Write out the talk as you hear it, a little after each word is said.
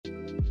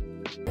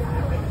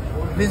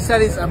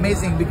Windstar is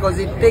amazing because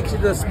it takes you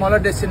to the smaller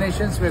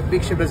destinations where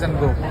big ship doesn't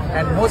go.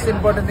 And most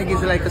important thing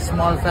is like a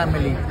small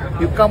family.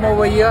 You come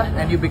over here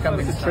and you become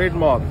Windstar.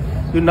 Trademark.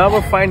 You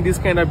never find this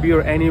kind of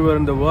beer anywhere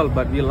in the world,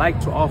 but we like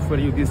to offer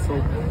you this. So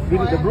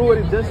the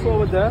brewery is just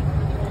over there.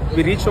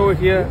 We reach over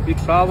here, we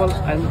travel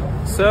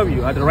and serve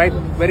you at the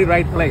very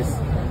right place.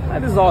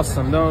 That is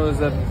awesome. No, it's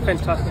a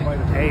fantastic.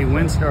 Hey,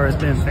 Windstar has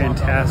been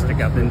fantastic.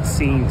 I've been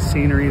seeing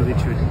scenery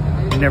that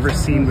you've never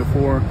seen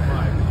before.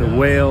 The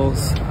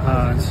whales,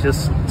 it's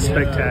just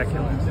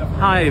spectacular.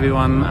 Hi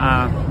everyone,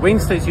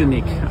 Windstar is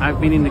unique. I've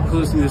been in the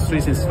cruise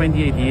industry since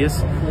 28 years,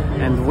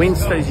 and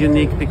Windstar is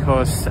unique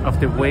because of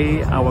the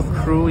way our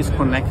crew is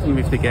connecting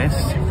with the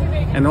guests.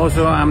 And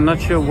also, I'm not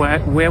sure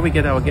where we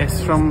get our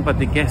guests from, but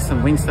the guests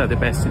on Windstar are the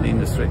best in the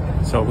industry.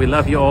 So we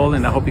love you all,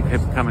 and I hope you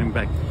keep coming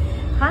back.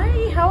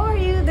 Hi, how are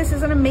you? This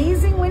is an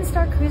amazing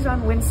Windstar cruise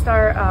on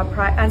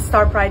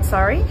Star Pride,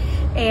 sorry.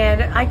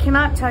 And I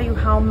cannot tell you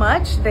how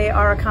much they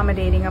are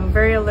accommodating. I'm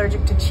very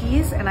allergic to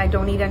cheese and I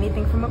don't eat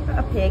anything from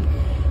a pig.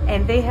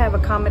 And they have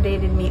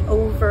accommodated me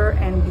over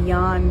and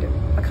beyond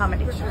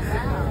accommodations.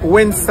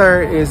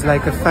 Windstar is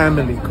like a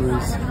family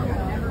cruise.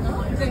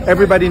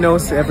 Everybody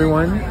knows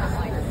everyone.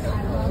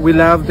 We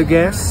love the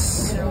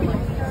guests.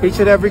 Each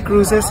and every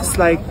cruises is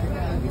like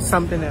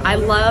something else. I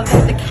love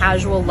the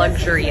casual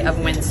luxury of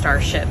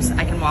Windstar ships.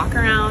 I can walk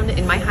around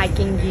in my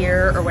hiking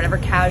gear or whatever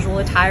casual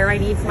attire I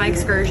need for my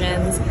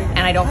excursions, and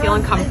I don't feel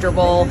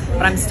uncomfortable,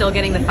 but I'm still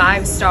getting the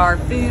 5-star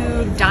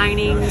food,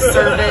 dining,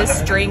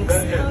 service, drinks,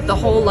 the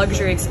whole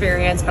luxury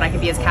experience, but I can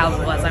be as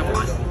casual as I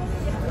want.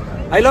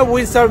 I love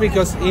Windstar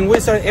because in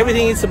Windstar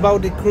everything is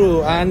about the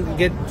crew and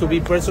get to be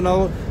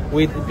personal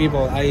with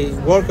people. I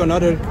work on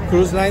other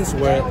cruise lines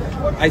where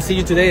I see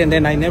you today and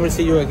then I never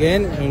see you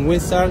again. In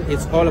Windstar,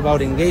 it's all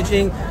about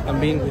engaging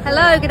and being with.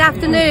 Hello, good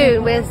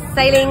afternoon. We're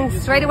sailing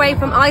straight away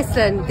from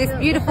Iceland. This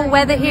beautiful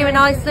weather here in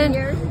Iceland,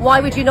 why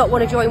would you not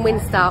want to join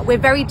Windstar? We're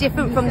very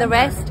different from the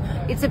rest.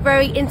 It's a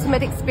very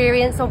intimate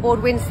experience on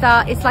board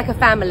Windstar. It's like a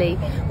family.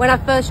 When I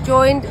first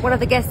joined, one of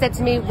the guests said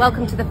to me,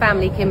 "Welcome to the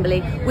family,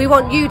 Kimberly. We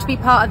want you to be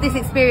part of this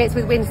experience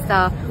with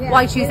Windstar.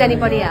 Why choose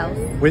anybody else?"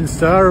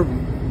 Windstar,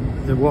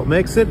 what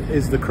makes it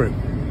is the crew.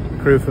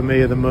 The crew for me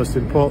are the most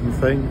important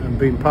thing, and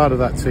being part of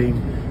that team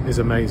is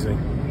amazing.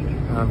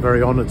 I'm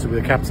very honoured to be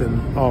the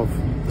captain of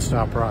the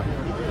Star Pride.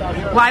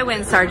 Why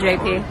Windstar,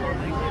 JP?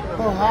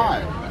 Oh,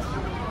 hi.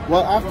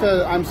 Well,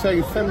 after I'm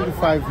saying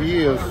 75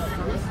 years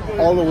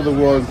all over the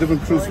world,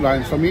 different cruise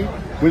lines, for me,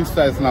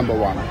 Windstar is number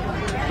one.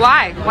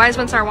 Why? Why is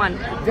Windstar one?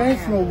 There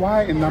is no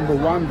why in number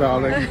one,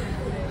 darling.